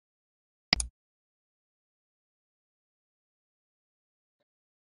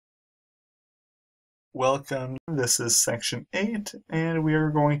Welcome. This is section 8, and we are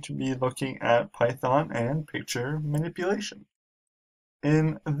going to be looking at Python and picture manipulation.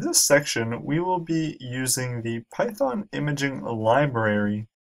 In this section, we will be using the Python imaging library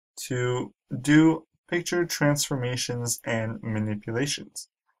to do picture transformations and manipulations.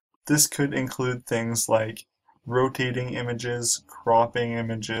 This could include things like rotating images, cropping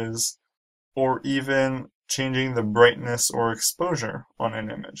images, or even changing the brightness or exposure on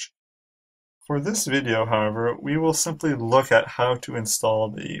an image. For this video, however, we will simply look at how to install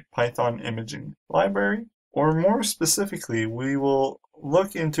the Python imaging library, or more specifically, we will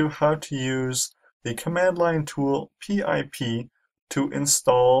look into how to use the command line tool PIP to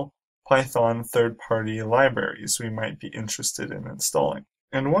install Python third-party libraries we might be interested in installing.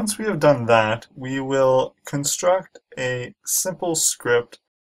 And once we have done that, we will construct a simple script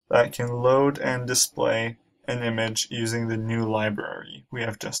that can load and display an image using the new library we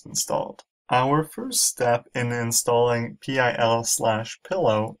have just installed. Our first step in installing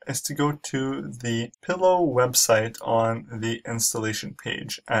PIL/Pillow is to go to the Pillow website on the installation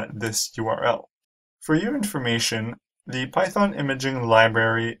page at this URL. For your information, the Python imaging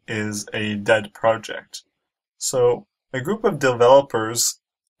library is a dead project. So a group of developers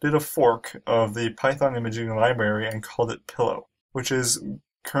did a fork of the Python imaging library and called it Pillow, which is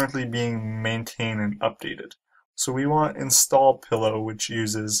currently being maintained and updated. So we want install Pillow, which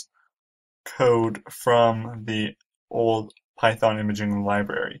uses code from the old Python imaging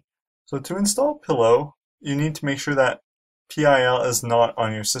library. So to install Pillow, you need to make sure that PIL is not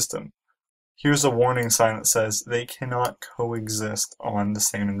on your system. Here's a warning sign that says they cannot coexist on the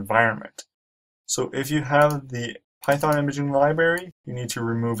same environment. So if you have the Python imaging library, you need to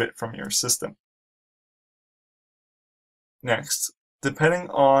remove it from your system. Next, depending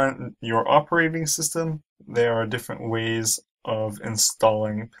on your operating system, there are different ways of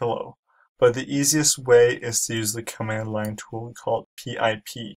installing Pillow. But the easiest way is to use the command line tool called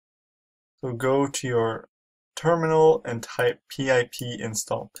PIP. So go to your terminal and type PIP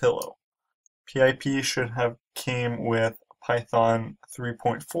install Pillow. PIP should have came with Python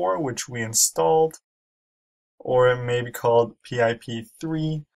 3.4, which we installed, or it may be called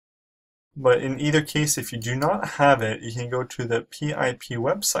PIP3. But in either case, if you do not have it, you can go to the PIP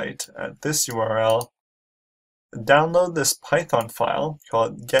website at this URL, download this Python file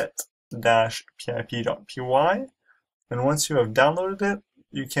called get-pip.py, and once you have downloaded it,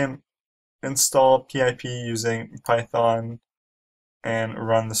 you can install PIP using Python and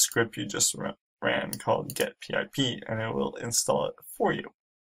run the script you just ran called get-pip, and it will install it for you.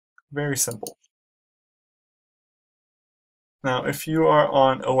 Very simple. Now, if you are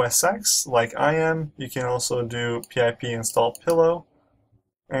on OS X, like I am, you can also do PIP install Pillow.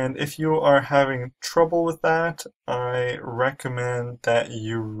 And if you are having trouble with that, I recommend that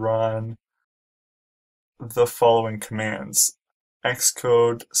you run the following commands: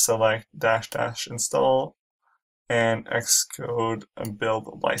 xcode select -- install and xcode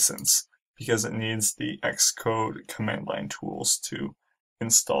build license, because it needs the xcode command line tools to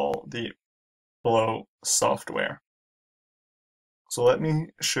install the Pillow software. So let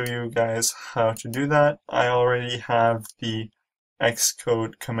me show you guys how to do that. I already have the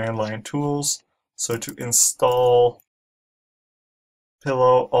xcode command line tools. So to install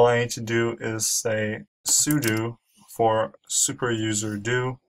Pillow, all I need to do is say sudo for superuser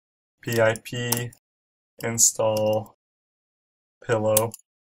pip install Pillow,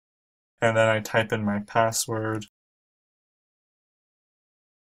 and then I type in my password,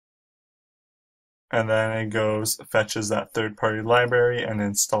 and then it goes, fetches that third-party library and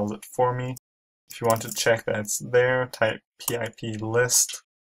installs it for me. If you want to check that it's there, type pip list,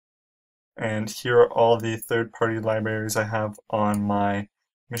 and here are all the third-party libraries I have on my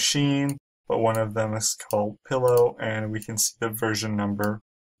machine, but one of them is called Pillow, and we can see the version number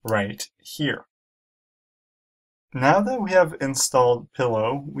right here. Now that we have installed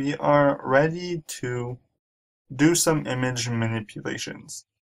Pillow, we are ready to do some image manipulations.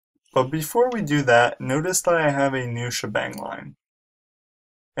 But before we do that, notice that I have a new shebang line.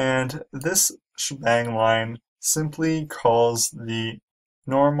 And this shebang line simply calls the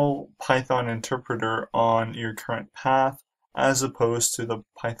normal Python interpreter on your current path, as opposed to the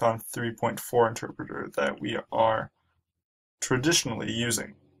Python 3.4 interpreter that we are traditionally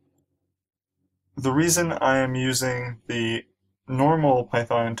using. The reason I am using the normal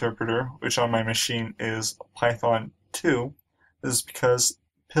Python interpreter, which on my machine is Python 2, is because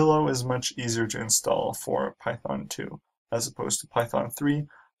Pillow is much easier to install for Python 2 as opposed to Python 3,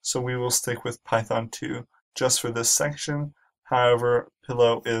 so we will stick with Python 2 just for this section. However,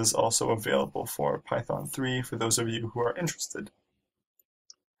 Pillow is also available for Python 3 for those of you who are interested.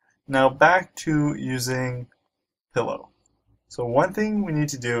 Now back to using pillow. So one thing we need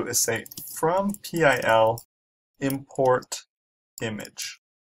to do is say from PIL import image.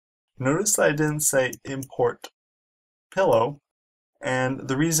 Notice that I didn't say import pillow, and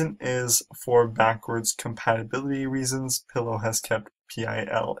the reason is for backwards compatibility reasons. Pillow has kept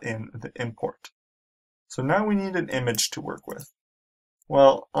PIL in the import. So now we need an image to work with.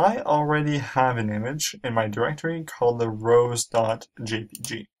 Well, I already have an image in my directory called the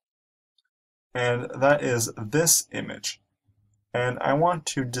rows.jpg. And that is this image. And I want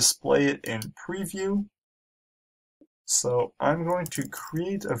to display it in preview. So I'm going to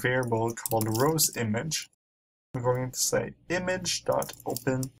create a variable called rowsImage. I'm going to say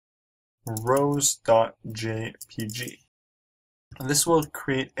image.open rows.jpg. This will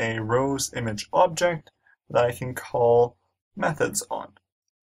create a rowsImage object that I can call methods on.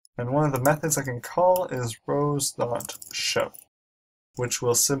 And one of the methods I can call is rows.show, which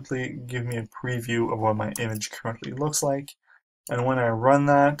will simply give me a preview of what my image currently looks like. And when I run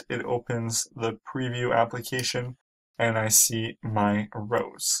that, it opens the preview application and I see my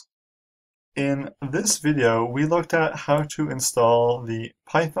rows. In this video, we looked at how to install the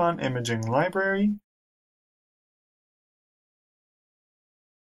Python imaging library